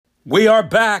We are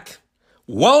back.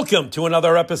 Welcome to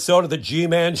another episode of the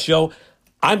G-Man Show.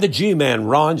 I'm the G-Man,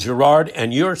 Ron Gerard,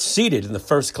 and you're seated in the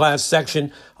first-class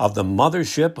section of the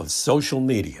mothership of social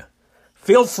media.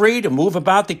 Feel free to move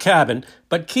about the cabin,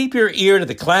 but keep your ear to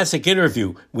the classic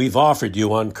interview we've offered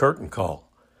you on Curtain Call.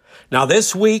 Now,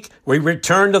 this week, we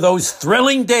return to those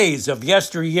thrilling days of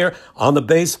yesteryear on the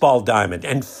baseball diamond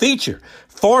and feature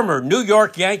former New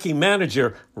York Yankee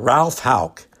manager Ralph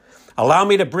Houk. Allow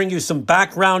me to bring you some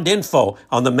background info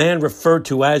on the man referred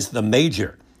to as the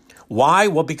Major. Why?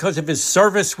 Well, because of his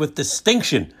service with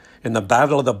distinction in the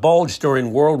Battle of the Bulge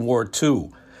during World War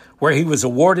II, where he was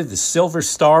awarded the Silver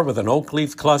Star with an oak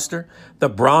leaf cluster, the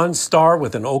Bronze Star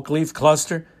with an oak leaf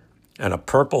cluster, and a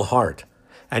Purple Heart.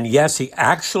 And yes, he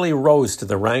actually rose to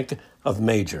the rank of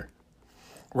Major.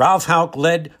 Ralph Houk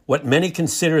led what many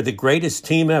consider the greatest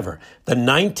team ever, the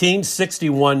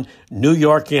 1961 New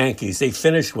York Yankees. They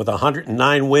finished with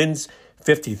 109 wins,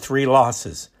 53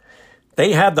 losses.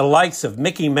 They had the likes of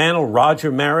Mickey Mantle,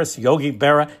 Roger Maris, Yogi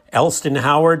Berra, Elston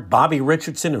Howard, Bobby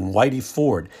Richardson, and Whitey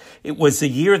Ford. It was the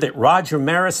year that Roger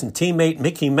Maris and teammate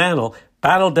Mickey Mantle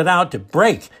battled it out to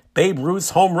break Babe Ruth's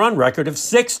home run record of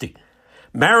 60.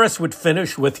 Maris would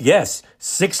finish with,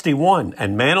 61,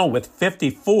 and Mantle with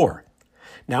 54.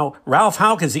 Now, Ralph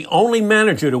Houk is the only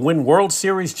manager to win World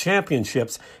Series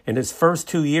championships in his first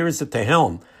 2 years at the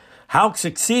helm. Houk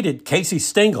succeeded Casey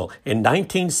Stengel in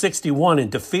 1961 and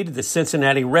defeated the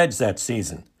Cincinnati Reds that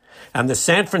season, and the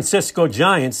San Francisco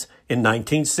Giants in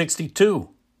 1962.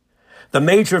 The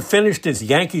Major finished his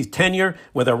Yankees tenure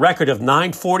with a record of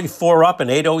 944 up and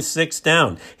 806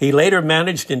 down. He later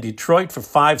managed in Detroit for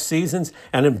 5 seasons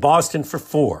and in Boston for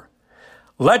 4.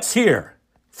 Let's hear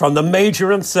from the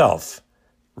Major himself,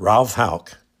 Ralph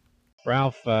Houk.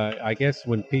 Ralph, I guess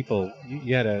when people,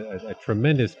 you had a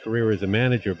tremendous career as a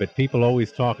manager, but people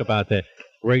always talk about the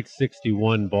great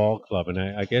 61 ball club. And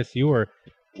I guess you were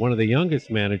one of the youngest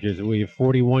managers. Were you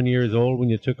 41 years old when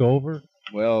you took over?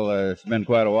 Well, it's been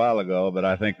quite a while ago, but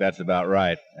I think that's about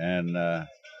right. And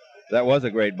that was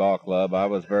a great ball club. I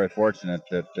was very fortunate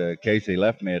that Casey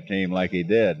left me a team like he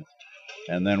did.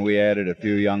 And then we added a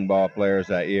few young ball players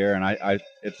that year. And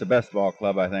it's the best ball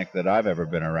club, I think, that I've ever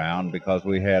been around, because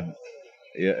we had,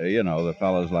 the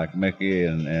fellows like Mickey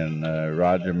and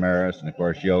Roger Maris. And, of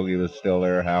course, Yogi was still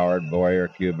there, Howard, Boyer,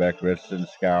 Kubek, Richardson,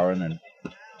 Skowron.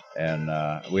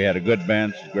 And we had a good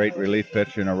bench, great relief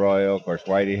pitcher in Arroyo. Of course,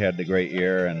 Whitey had the great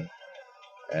year. And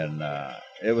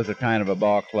it was a kind of a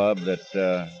ball club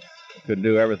that could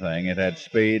do everything. It had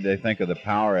speed. They think of the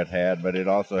power it had, but it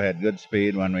also had good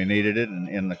speed when we needed it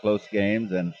in the close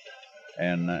games, and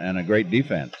a great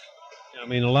defense. I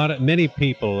mean, many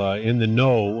people in the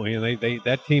know,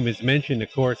 that team is mentioned,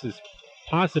 of course, as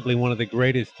possibly one of the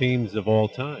greatest teams of all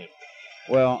time.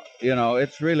 Well,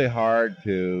 it's really hard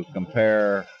to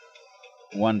compare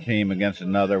one team against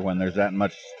another when there's that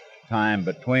much time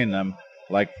between them,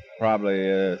 like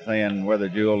probably saying whether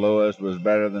Jewel Lewis was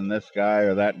better than this guy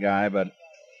or that guy, but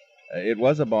it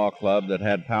was a ball club that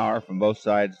had power from both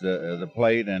sides of the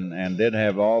plate and did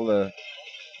have all the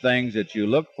things that you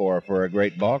look for a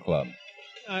great ball club.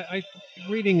 I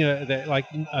reading that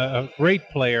a great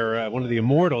player, one of the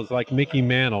immortals like Mickey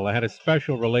Mantle, had a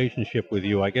special relationship with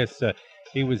you. I guess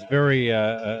he was very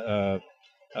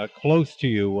close to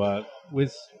you.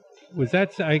 Was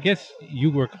that? I guess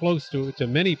you were close to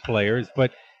many players,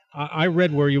 but I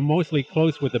read where you're mostly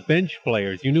close with the bench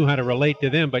players. You knew how to relate to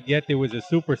them, but yet there was a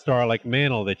superstar like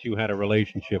Mantle that you had a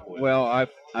relationship with. Well,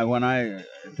 when I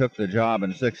took the job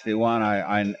in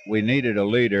 '61, we needed a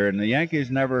leader, and the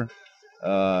Yankees never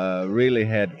really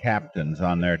had captains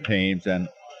on their teams,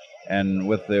 and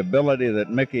with the ability that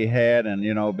Mickey had, and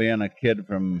being a kid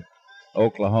from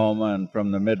Oklahoma and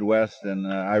from the Midwest, and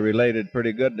I related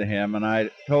pretty good to him. And I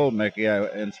told Mickey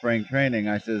in spring training,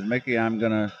 I says, Mickey, I'm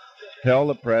going to tell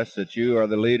the press that you are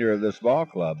the leader of this ball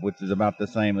club, which is about the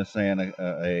same as saying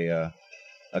a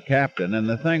captain. And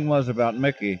the thing was about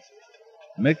Mickey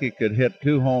could hit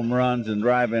 2 home runs and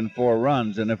drive in 4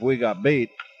 runs, and if we got beat,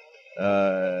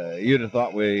 you'd have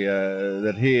thought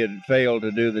that he had failed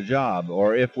to do the job.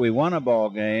 Or if we won a ball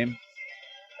game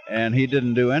and he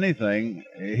didn't do anything,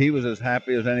 he was as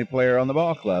happy as any player on the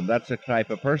ball club. That's the type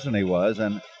of person he was.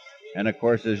 And of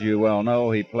course, as you well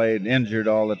know, he played injured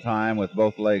all the time with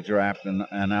both legs wrapped and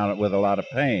out with a lot of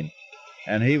pain.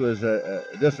 And he was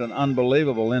just an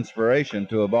unbelievable inspiration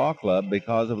to a ball club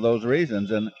because of those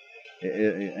reasons.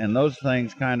 And those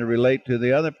things kind of relate to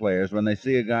the other players. When they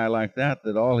see a guy like that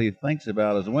all he thinks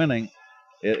about is winning,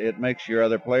 it makes your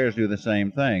other players do the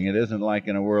same thing. It isn't like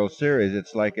in a World Series.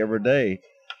 It's like every day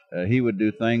he would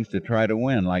do things to try to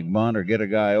win, like bunt or get a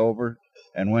guy over.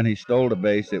 And when he stole a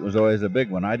base, it was always a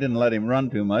big one. I didn't let him run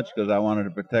too much because I wanted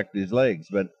to protect his legs.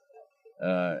 But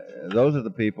those are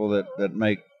the people that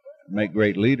make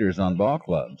great leaders on ball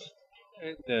clubs.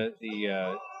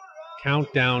 The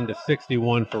countdown to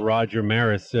 61 for Roger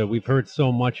Maris. We've heard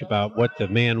so much about what the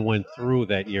man went through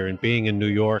that year and being in New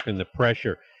York and the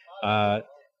pressure. Were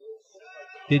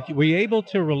you able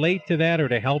to relate to that or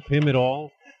to help him at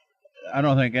all? I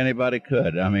don't think anybody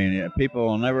could. I mean, people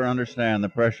will never understand the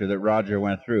pressure that Roger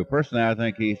went through. Personally, I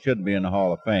think he should be in the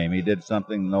Hall of Fame. He did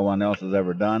something no one else has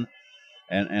ever done.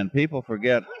 And people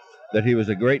forget that he was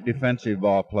a great defensive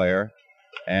ball player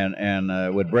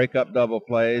and would break up double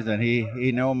plays, and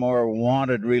he no more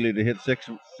wanted really to hit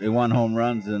 61 home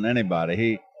runs than anybody.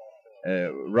 He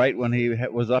right when he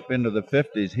was up into the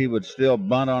 50s, he would still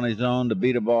bunt on his own to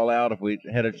beat a ball out if we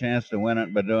had a chance to win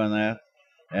it by doing that.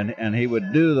 And he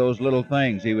would do those little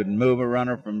things. He would move a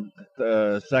runner from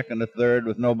second to third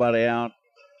with nobody out.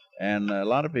 And a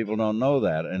lot of people don't know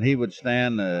that. And he would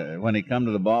stand when he come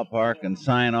to the ballpark and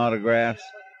sign autographs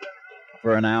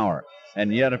for an hour.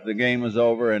 And yet if the game was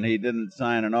over and he didn't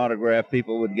sign an autograph,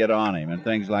 people would get on him and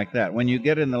things like that. When you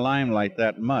get in the limelight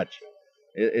that much,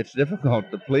 it's difficult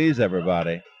to please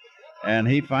everybody. And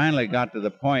he finally got to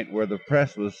the point where the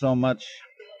press was so much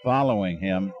following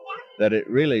him that it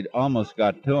really almost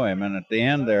got to him. And at the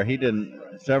end there, he didn't,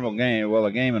 several games, well,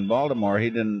 a game in Baltimore, he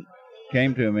didn't,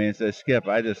 came to me and said, "Skip,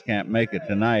 I just can't make it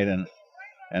tonight."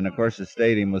 And of course the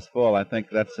stadium was full. I think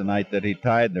that's the night that he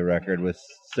tied the record with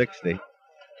 60.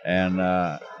 And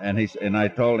I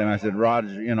told him, I said,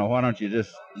 "Roger, why don't you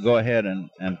just go ahead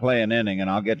and play an inning and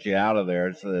I'll get you out of there.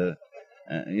 It's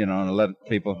and let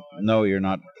people know you're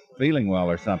not feeling well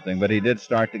or something." But he did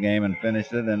start the game and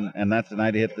finished it, and that's the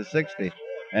night he hit the 60.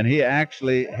 And he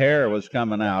actually, hair was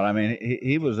coming out. I mean,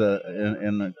 he was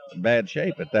in bad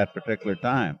shape at that particular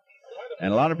time.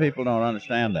 And a lot of people don't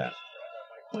understand that.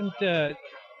 And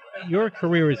your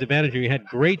career as a manager, you had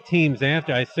great teams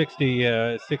after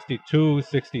 62,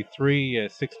 63,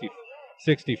 60,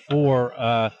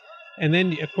 64. And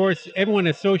then, of course, everyone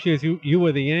associates you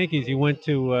with the Yankees. You went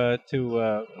to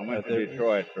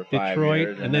Detroit for 5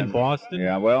 years. And then Boston.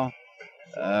 Yeah, well,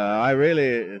 I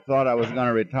really thought I was going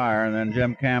to retire, and then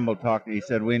Jim Campbell talked. He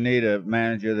said, "We need a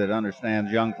manager that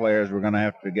understands young players. We're going to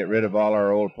have to get rid of all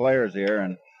our old players here,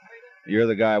 and you're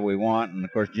the guy we want." And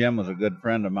of course, Jim was a good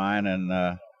friend of mine, and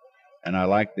I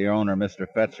liked the owner, Mr.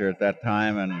 Fetcher, at that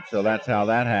time, and so that's how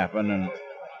that happened.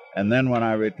 And then when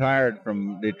I retired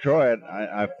from Detroit,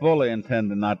 I fully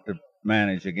intended not to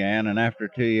manage again. And after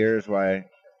 2 years, the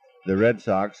Red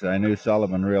Sox, I knew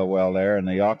Sullivan real well there and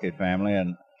the Yawkey family,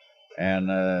 and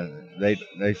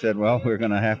they said, "Well, we're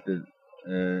going to have to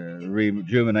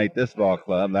rejuvenate this ball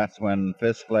club." That's when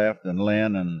Fisk left and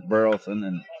Lynn and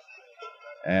Burleson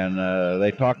and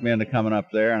they talked me into coming up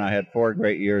there, and I had 4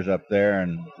 great years up there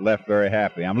and left very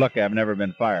happy. I'm lucky I've never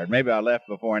been fired. Maybe I left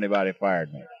before anybody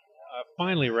fired me.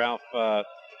 Finally, Ralph,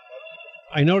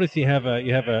 I noticed you have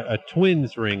a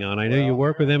Twins ring on. I know you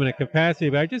work with them in a capacity,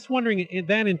 but I'm just wondering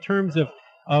in terms of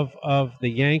the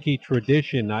Yankee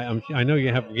tradition. I know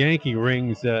you have Yankee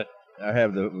rings. I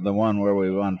have the one where we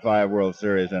won 5 World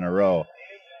Series in a row,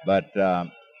 but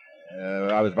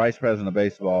I was vice president of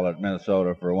baseball at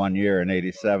Minnesota for 1 year in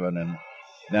 '87, and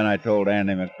then I told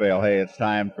Andy McPhail, "Hey, it's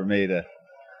time for me to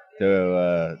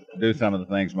do some of the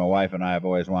things my wife and I have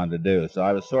always wanted to do." So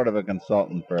I was sort of a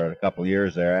consultant for a couple of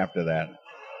years there after that.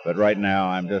 But right now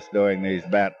I'm just doing these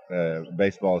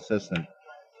baseball assistant.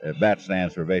 BAT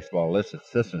stands for Baseball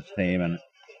Assistance Team,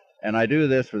 and I do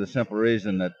this for the simple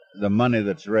reason that the money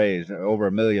that's raised,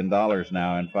 over $1 million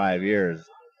now in 5 years,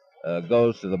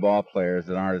 goes to the ball players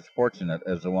that aren't as fortunate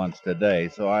as the ones today.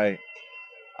 So I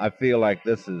feel like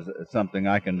this is something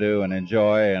I can do and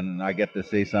enjoy, and I get to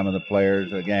see some of the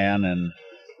players again,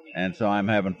 and so I'm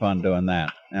having fun doing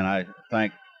that. And I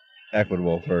thank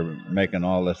Equitable for making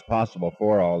all this possible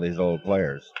for all these old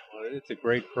players. Well, it's a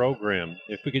great program.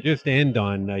 If we could just end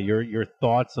on your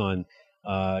thoughts on,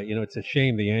 it's a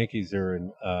shame the Yankees are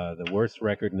in the worst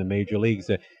record in the major leagues.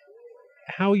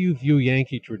 How you view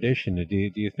Yankee tradition?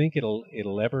 Do you think it'll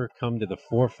ever come to the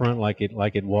forefront like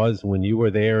it was when you were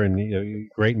there and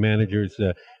great managers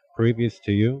previous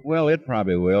to you? Well, it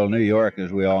probably will. New York,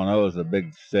 as we all know, is a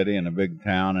big city and a big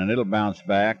town, and it'll bounce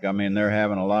back. I mean, they're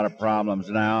having a lot of problems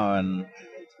now, and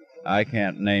I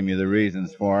can't name you the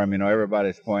reasons for them.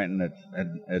 Everybody's pointing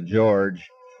at George,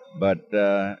 but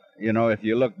if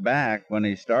you look back when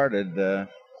he started.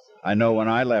 I know when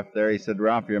I left there, he said,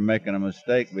 "Ralph, you're making a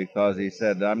mistake," because he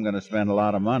said, "I'm going to spend a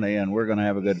lot of money and we're going to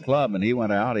have a good club." And he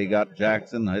went out, he got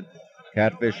Jackson,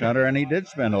 Catfish Hunter, and he did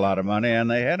spend a lot of money, and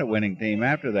they had a winning team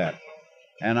after that.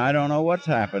 and I don't know what's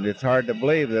happened. It's hard to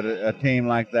believe that a team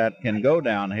like that can go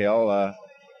downhill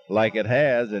like it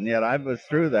has, and yet I was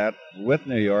through that with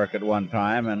New York at one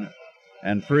time,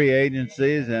 and free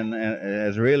agencies, and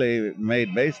has really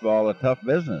made baseball a tough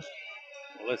business.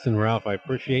 Listen, Ralph, I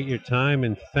appreciate your time,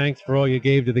 and thanks for all you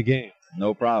gave to the game.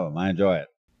 No problem. I enjoy it.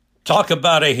 Talk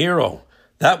about a hero.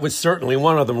 That was certainly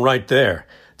one of them right there.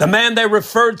 The man they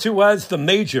referred to as the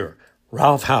Major,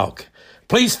 Ralph Houk.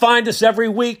 Please find us every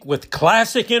week with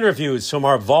classic interviews from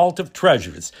our vault of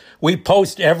treasures. We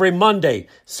post every Monday,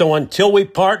 so until we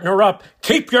partner up,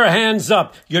 keep your hands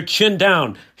up, your chin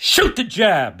down, shoot the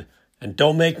jab, and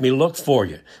don't make me look for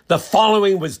you. The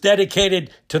following was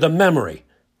dedicated to the memory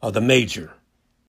of the Major.